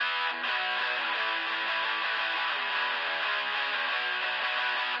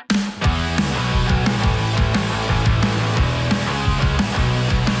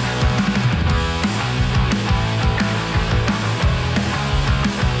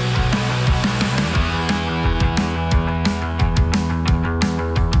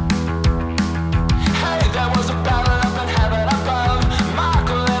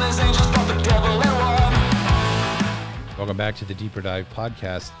back to the Deeper Dive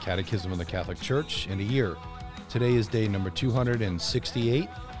podcast, Catechism of the Catholic Church in a year. Today is day number 268,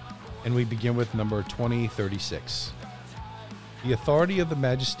 and we begin with number 2036. The authority of the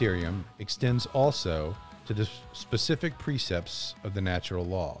magisterium extends also to the specific precepts of the natural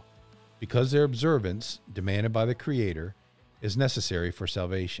law, because their observance, demanded by the Creator, is necessary for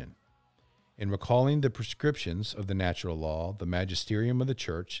salvation. In recalling the prescriptions of the natural law, the magisterium of the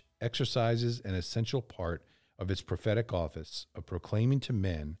Church exercises an essential part of its prophetic office of proclaiming to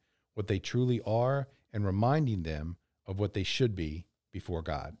men what they truly are and reminding them of what they should be before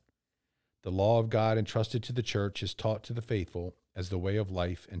God. The law of God entrusted to the Church is taught to the faithful as the way of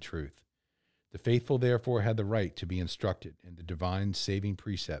life and truth. The faithful therefore had the right to be instructed in the divine saving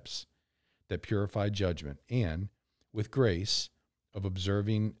precepts that purify judgment and, with grace, of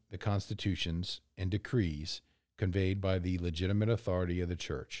observing the constitutions and decrees conveyed by the legitimate authority of the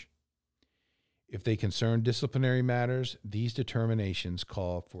Church. If they concern disciplinary matters, these determinations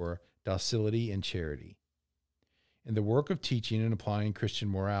call for docility and charity. In the work of teaching and applying Christian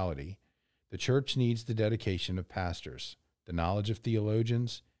morality, the Church needs the dedication of pastors, the knowledge of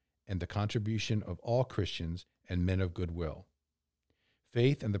theologians, and the contribution of all Christians and men of goodwill.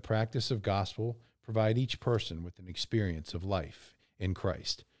 Faith and the practice of gospel provide each person with an experience of life in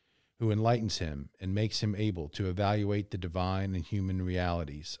Christ, who enlightens him and makes him able to evaluate the divine and human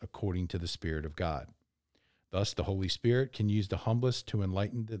realities according to the Spirit of God. Thus, the Holy Spirit can use the humblest to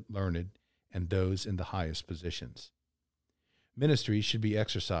enlighten the learned and those in the highest positions. Ministry should be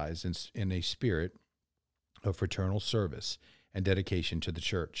exercised in a spirit of fraternal service and dedication to the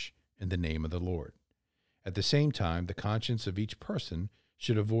Church in the name of the Lord. At the same time, the conscience of each person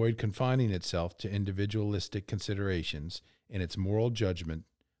should avoid confining itself to individualistic considerations in its moral judgment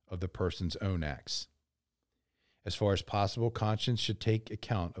of the person's own acts. As far as possible, conscience should take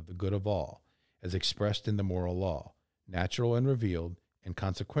account of the good of all, as expressed in the moral law, natural and revealed, and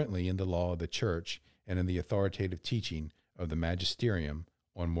consequently in the law of the Church and in the authoritative teaching of the magisterium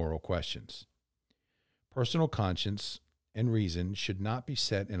on moral questions. Personal conscience and reason should not be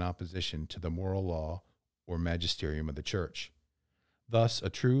set in opposition to the moral law or magisterium of the Church. Thus, a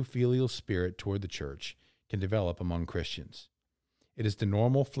true filial spirit toward the Church can develop among Christians. It is the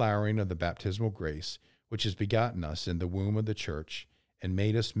normal flowering of the baptismal grace which has begotten us in the womb of the Church and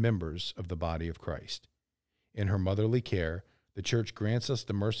made us members of the body of Christ. In her motherly care, the Church grants us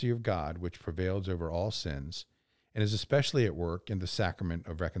the mercy of God which prevails over all sins and is especially at work in the sacrament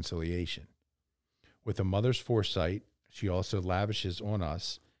of reconciliation. With a mother's foresight, she also lavishes on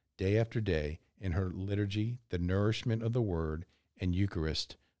us, day after day, in her liturgy, the nourishment of the Word and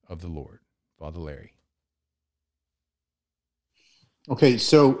Eucharist of the Lord. Father Larry. Okay,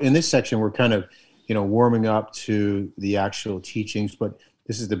 so in this section, we're kind of, warming up to the actual teachings, but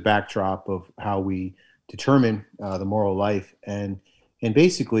this is the backdrop of how we determine the moral life. And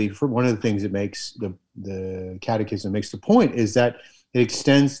basically, for one of the things that makes the Catechism makes the point is that it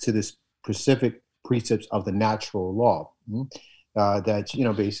extends to the specific precepts of the natural law.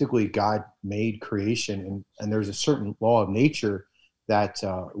 That, basically God made creation, and there's a certain law of nature that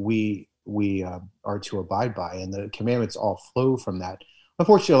we are to abide by, and the commandments all flow from that.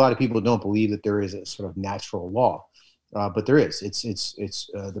 Unfortunately, a lot of people don't believe that there is a sort of natural law, but there is. It's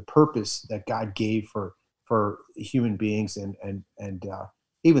the purpose that God gave for human beings and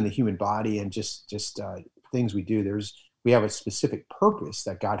even the human body and just things we do. We have a specific purpose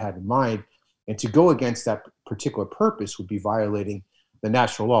that God had in mind, and to go against that particular purpose would be violating the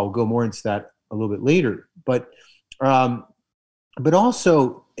natural law. We'll go more into that a little bit later, but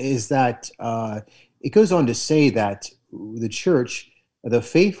also is that it goes on to say that the Church, the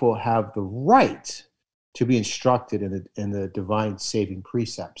faithful, have the right to be instructed in the divine saving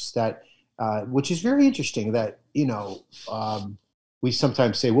precepts. That which is very interesting. That we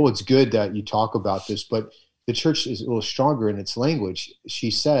sometimes say, well, it's good that you talk about this, but the Church is a little stronger in its language. She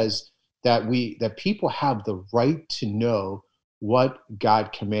says that people have the right to know what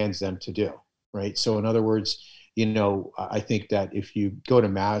God commands them to do. Right. So in other words, I think that if you go to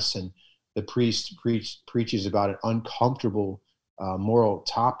Mass and the priest preaches about an uncomfortable moral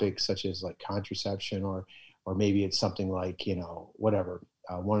topic, such as like contraception, or maybe it's something like, whatever,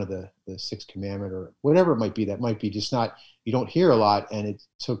 one of the sixth commandment or whatever it might be, that might be just not, you don't hear a lot, and it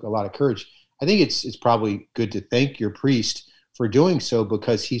took a lot of courage. I think it's probably good to thank your priest for doing so,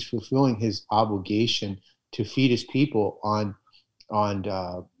 because he's fulfilling his obligation to feed his people on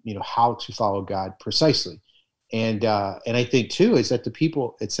how to follow God precisely. And I think too is that the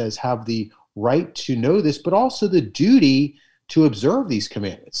people, it says, have the right to know this, but also the duty to observe these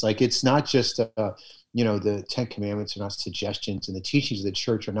commandments. Like, it's not just the 10 Commandments are not suggestions, and the teachings of the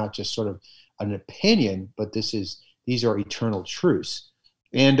Church are not just sort of an opinion, but this is these are eternal truths.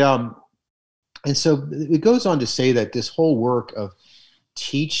 And so it goes on to say that this whole work of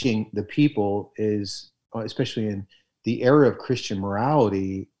teaching the people is, especially in the era of Christian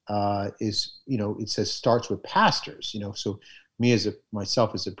morality, is, it says starts with pastors. So me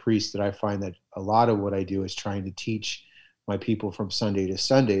myself as a priest, that I find that a lot of what I do is trying to teach my people from Sunday to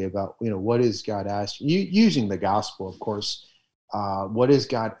Sunday about, what is God asking, using the gospel, of course. How is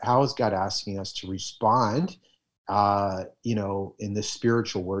God asking us to respond, in the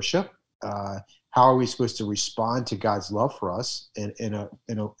spiritual worship? How are we supposed to respond to God's love for us in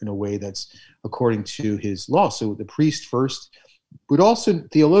a way that's according to His law? So the priest first, but also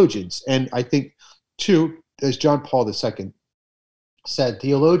theologians. And I think, too, as John Paul II said,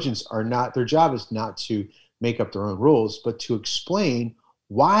 theologians their job is not to make up their own rules, but to explain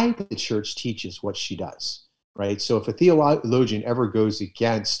why the church teaches what she does, right? So if a theologian ever goes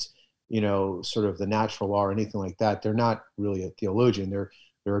against, sort of the natural law or anything like that, they're not really a theologian.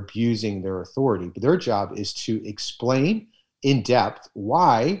 They're abusing their authority. But their job is to explain in depth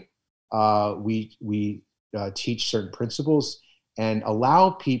why we teach certain principles and allow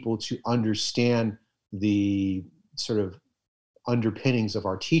people to understand the sort of underpinnings of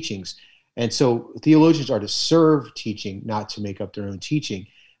our teachings. And so theologians are to serve teaching, not to make up their own teaching.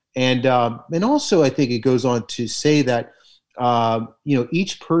 And also, I think it goes on to say that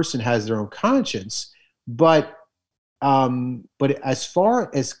each person has their own conscience, but as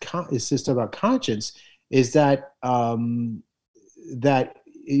far as this about conscience, is that that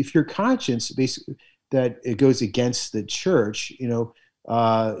if your conscience basically that it goes against the church, you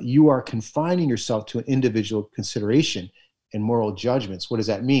are confining yourself to an individual consideration and moral judgments. What does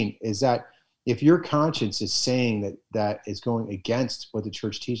that mean? Is that if your conscience is saying that is going against what the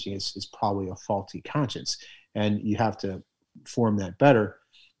church teaching is probably a faulty conscience, and you have to form that better.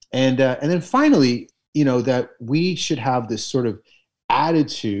 And then finally, that we should have this sort of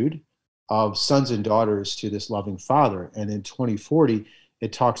attitude of sons and daughters to this loving Father. And in 2040,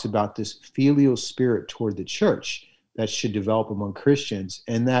 it talks about this filial spirit toward the church that should develop among Christians,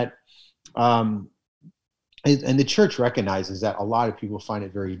 and that and the church recognizes that a lot of people find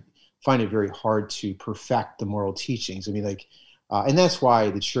it very hard to perfect the moral teachings. I mean, and that's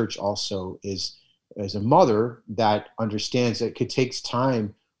why the church also is a mother that understands that it takes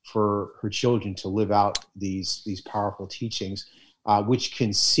time for her children to live out these powerful teachings,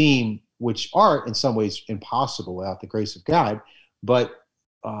 which are in some ways impossible without the grace of God. But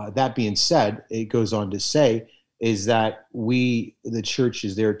that being said, it goes on to say is that the church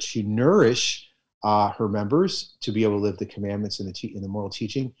is there to nourish her members to be able to live the commandments and the moral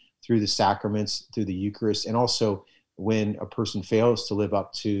teaching through the sacraments, through the Eucharist, and also when a person fails to live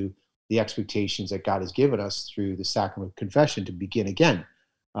up to the expectations that God has given us through the sacrament of confession to begin again.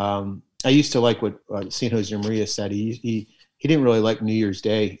 I used to like what St. Josemaria said. He didn't really like New Year's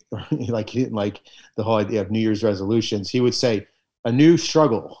Day. He didn't like the whole idea of New Year's resolutions. He would say, a new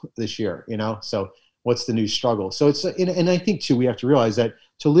struggle this year, So what's the new struggle? So and I think too, we have to realize that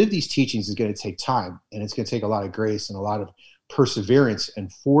to live these teachings is going to take time, and it's going to take a lot of grace and a lot of perseverance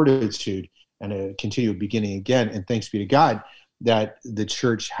and fortitude and a continual beginning again. And thanks be to God that the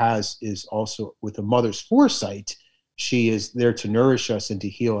church is also, with a mother's foresight, she is there to nourish us and to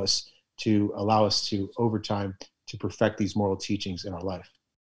heal us, to allow us to, over time, to perfect these moral teachings in our life.